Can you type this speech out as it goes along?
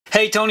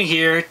Hey, Tony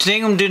here. Today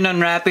I'm doing an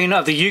unwrapping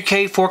of the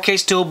UK 4K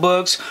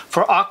steelbooks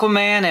for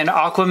Aquaman and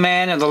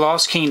Aquaman and the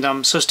Lost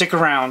Kingdom, so stick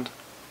around.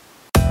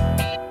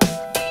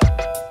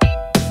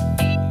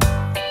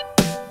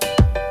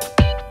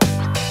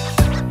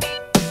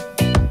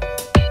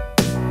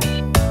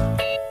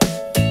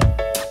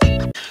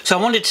 So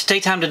I wanted to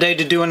take time today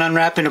to do an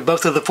unwrapping of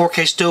both of the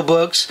 4K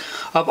steelbooks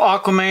of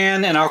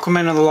Aquaman and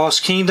Aquaman and the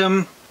Lost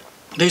Kingdom.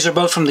 These are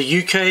both from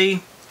the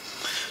UK.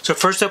 So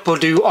first up we'll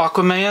do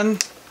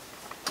Aquaman.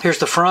 Here's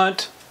the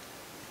front,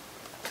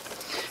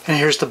 and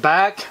here's the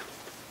back.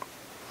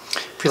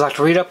 If you'd like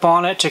to read up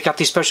on it, check out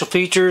these special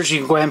features, you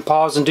can go ahead and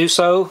pause and do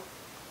so.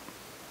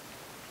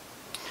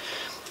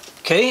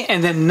 Okay,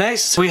 and then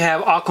next we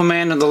have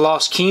Aquaman and the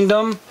Lost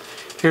Kingdom.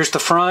 Here's the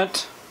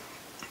front,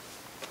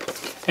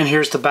 and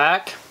here's the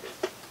back.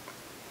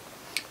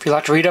 If you'd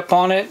like to read up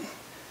on it,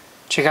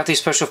 check out these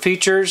special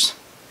features.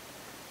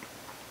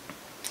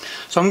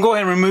 So I'm going to go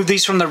ahead and remove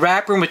these from the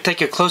wrapper, and we'll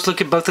take a close look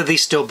at both of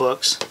these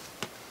steelbooks.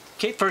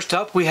 Okay, first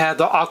up we have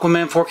the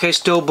Aquaman 4K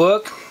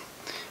steelbook.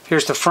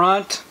 Here's the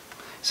front.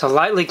 It's a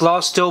lightly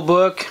glossed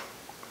steelbook.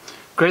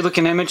 Great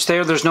looking image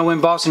there. There's no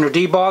embossing or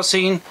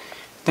debossing.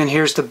 Then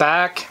here's the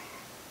back.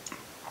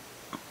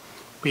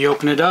 We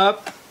open it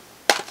up.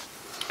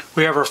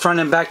 We have our front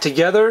and back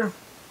together.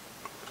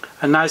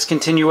 A nice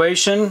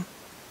continuation.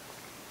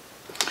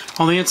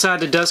 On the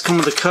inside it does come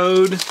with a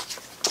code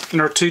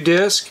and our 2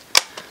 discs.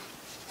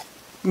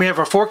 We have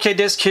our 4K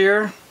disc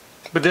here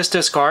with this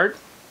disc art.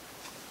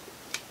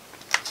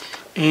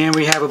 And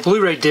we have a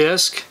Blu-ray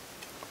disc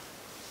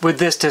with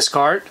this disc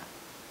art.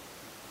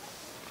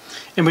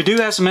 And we do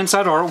have some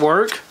inside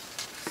artwork.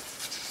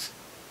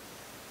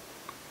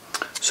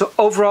 So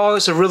overall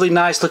it's a really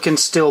nice looking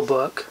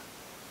steelbook.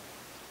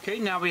 Okay,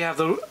 now we have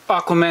the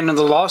Aquaman and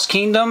the Lost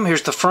Kingdom.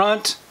 Here's the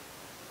front.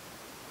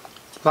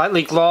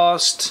 Lightly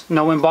glossed,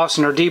 no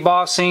embossing or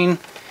debossing.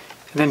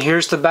 And then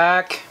here's the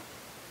back.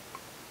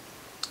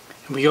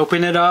 And we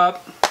open it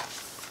up.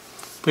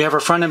 We have our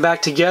front and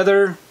back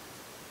together.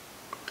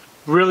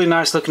 Really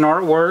nice looking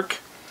artwork.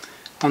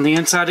 On the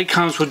inside it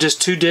comes with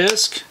just 2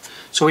 discs.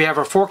 So we have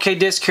our 4K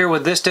disc here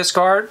with this disc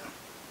art.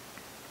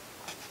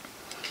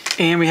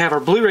 And we have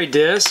our Blu-ray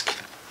disc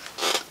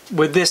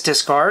with this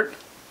disc art.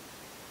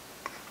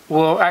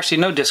 Well, actually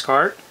no disc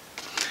art.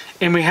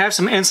 And we have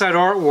some inside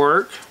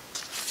artwork.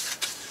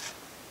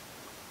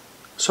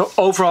 So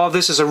overall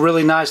this is a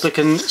really nice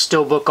looking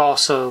steelbook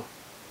also.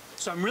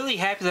 So I'm really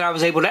happy that I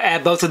was able to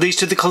add both of these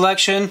to the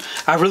collection.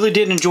 I really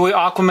did enjoy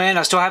Aquaman.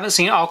 I still haven't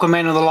seen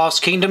Aquaman and the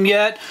Lost Kingdom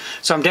yet,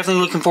 so I'm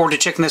definitely looking forward to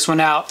checking this one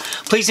out.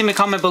 Please leave me a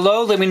comment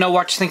below. Let me know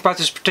what you think about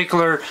this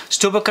particular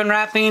steelbook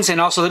unwrappings, and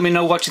also let me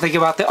know what you think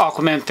about the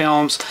Aquaman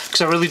films,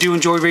 because I really do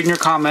enjoy reading your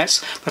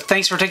comments. But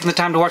thanks for taking the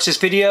time to watch this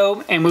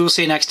video, and we will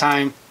see you next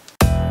time.